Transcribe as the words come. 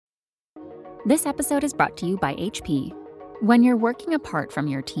This episode is brought to you by HP. When you're working apart from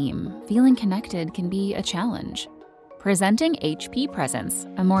your team, feeling connected can be a challenge. Presenting HP Presence,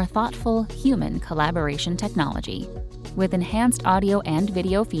 a more thoughtful, human collaboration technology. With enhanced audio and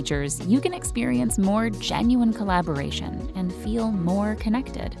video features, you can experience more genuine collaboration and feel more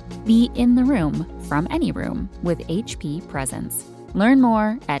connected. Be in the room from any room with HP Presence. Learn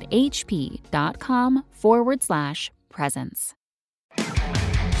more at hp.com/presence.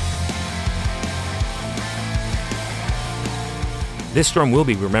 This storm will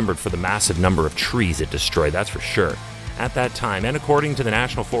be remembered for the massive number of trees it destroyed, that's for sure. At that time, and according to the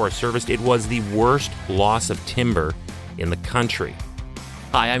National Forest Service, it was the worst loss of timber in the country.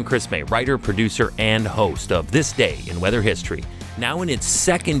 Hi, I'm Chris May, writer, producer, and host of This Day in Weather History, now in its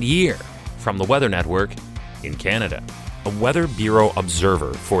second year from the Weather Network in Canada. A Weather Bureau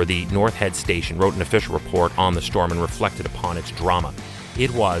observer for the North Head Station wrote an official report on the storm and reflected upon its drama.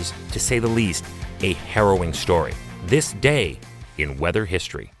 It was, to say the least, a harrowing story. This day in weather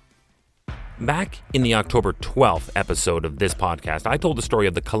history. Back in the October 12th episode of this podcast, I told the story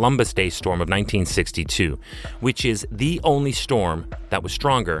of the Columbus Day storm of 1962, which is the only storm that was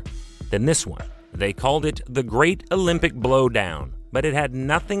stronger than this one. They called it the Great Olympic Blowdown, but it had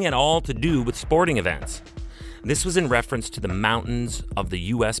nothing at all to do with sporting events. This was in reference to the mountains of the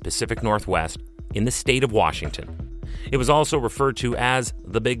U.S. Pacific Northwest in the state of Washington. It was also referred to as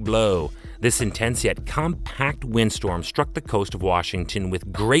the Big Blow. This intense yet compact windstorm struck the coast of Washington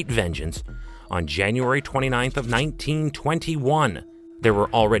with great vengeance on January 29th of 1921. There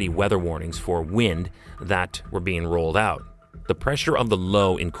were already weather warnings for wind that were being rolled out. The pressure of the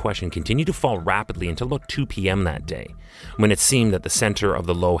low in question continued to fall rapidly until about 2 p.m. that day, when it seemed that the center of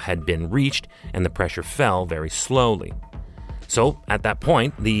the low had been reached and the pressure fell very slowly. So, at that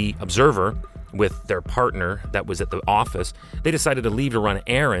point, the observer, with their partner that was at the office, they decided to leave to run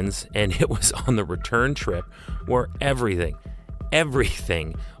errands, and it was on the return trip where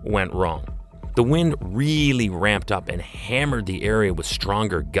everything went wrong. The wind really ramped up and hammered the area with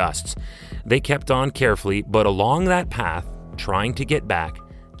stronger gusts. They kept on carefully, but along that path, trying to get back,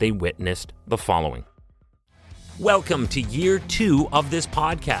 they witnessed the following. Welcome to year 2 of this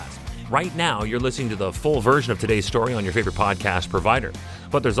podcast. Right now, you're listening to the full version of today's story on your favorite podcast provider.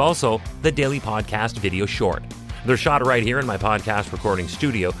 But there's also the daily podcast video short. They're shot right here in my podcast recording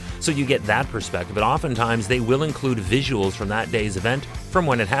studio, so you get that perspective. But oftentimes, they will include visuals from that day's event, from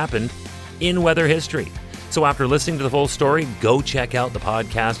when it happened, in weather history. So after listening to the full story, go check out the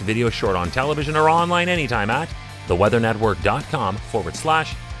podcast video short on television or online anytime at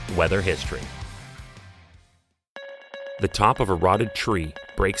theweathernetwork.com/weather history. The top of a rotted tree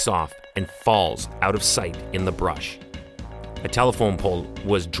breaks off and falls out of sight in the brush. A telephone pole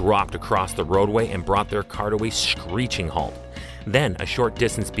was dropped across the roadway and brought their car to a screeching halt. Then, a short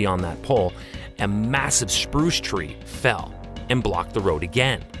distance beyond that pole, a massive spruce tree fell and blocked the road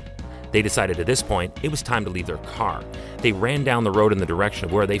again. They decided at this point it was time to leave their car. They ran down the road in the direction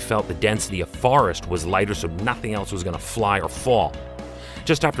of where they felt the density of forest was lighter, so nothing else was going to fly or fall.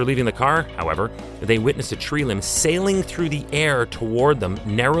 Just after leaving the car, however, they witnessed a tree limb sailing through the air toward them,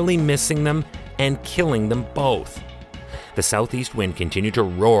 narrowly missing them and killing them both. The southeast wind continued to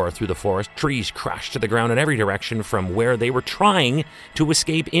roar through the forest. Trees crashed to the ground in every direction from where they were trying to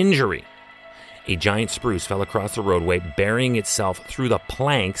escape injury. A giant spruce fell across the roadway, burying itself through the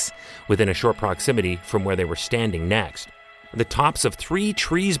planks within a short proximity from where they were standing next. The tops of 3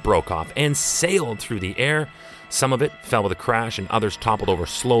 trees broke off and sailed through the air. Some of it fell with a crash, and others toppled over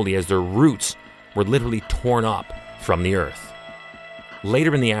slowly as their roots were literally torn up from the earth.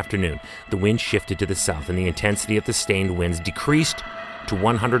 Later in the afternoon, the wind shifted to the south, and the intensity of the sustained winds decreased to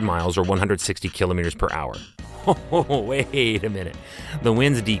 100 miles or 160 kilometers per hour. Oh, wait a minute. The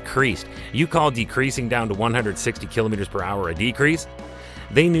winds decreased. You call decreasing down to 160 kilometers per hour a decrease?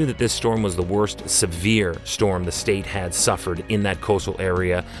 They knew that this storm was the worst severe storm the state had suffered in that coastal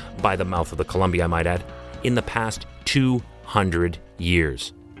area by the mouth of the Columbia, I might add, in the past 200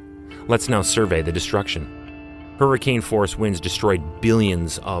 years. Let's now survey the destruction. Hurricane-force winds destroyed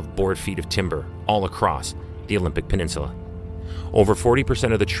billions of board feet of timber all across the Olympic Peninsula. Over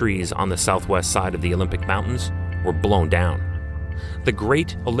 40% of the trees on the southwest side of the Olympic Mountains were blown down. The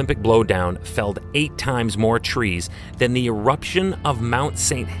Great Olympic Blowdown felled 8 times more trees than the eruption of Mount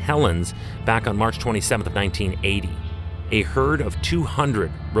St. Helens back on March 27th of 1980. A herd of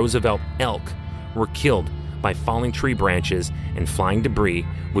 200 Roosevelt elk were killed by falling tree branches and flying debris,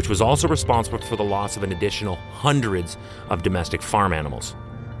 which was also responsible for the loss of an additional hundreds of domestic farm animals.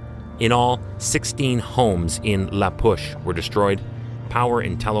 In all, 16 homes in La Push were destroyed. Power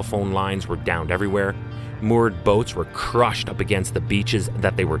and telephone lines were downed everywhere. Moored boats were crushed up against the beaches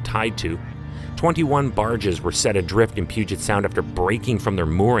that they were tied to. 21 barges were set adrift in Puget Sound after breaking from their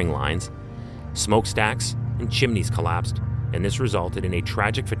mooring lines. Smokestacks and chimneys collapsed, and this resulted in a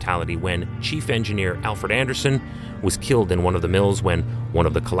tragic fatality when Chief Engineer Alfred Anderson was killed in one of the mills when one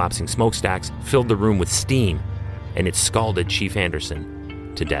of the collapsing smokestacks filled the room with steam, and it scalded Chief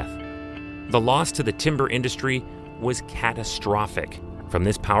Anderson to death. The loss to the timber industry was catastrophic from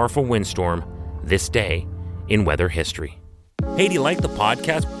this powerful windstorm this day in weather history. Hey, do you like the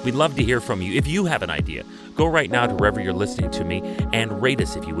podcast? We'd love to hear from you. If you have an idea, go right now to wherever you're listening to me and rate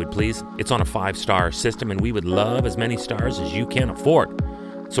us if you would, please. It's on a 5-star system, and we would love as many stars as you can afford.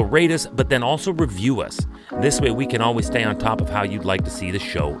 So rate us, but then also review us. This way we can always stay on top of how you'd like to see the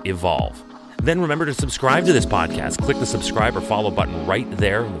show evolve. Then remember to subscribe to this podcast. Click the subscribe or follow button right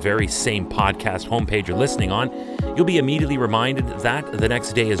there on the very same podcast homepage you're listening on. You'll be immediately reminded that the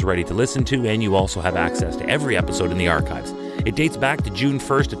next day is ready to listen to, and you also have access to every episode in the archives. It dates back to June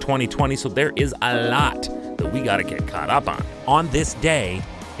 1st of 2020, so there is a lot that we got to get caught up on this day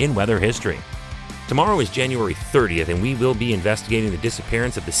in weather history. Tomorrow is January 30th, and we will be investigating the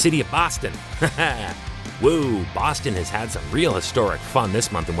disappearance of the city of Boston. Whoa, Boston has had some real historic fun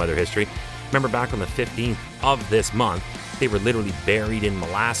this month in weather history. Remember back on the 15th of this month, they were literally buried in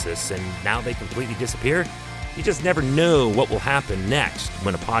molasses, and now they completely disappear? You just never know what will happen next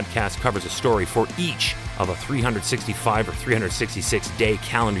when a podcast covers a story for each of a 365 or 366-day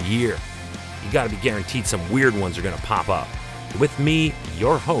calendar year. You got to be guaranteed some weird ones are going to pop up. With me,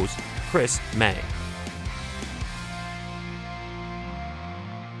 your host, Chris May.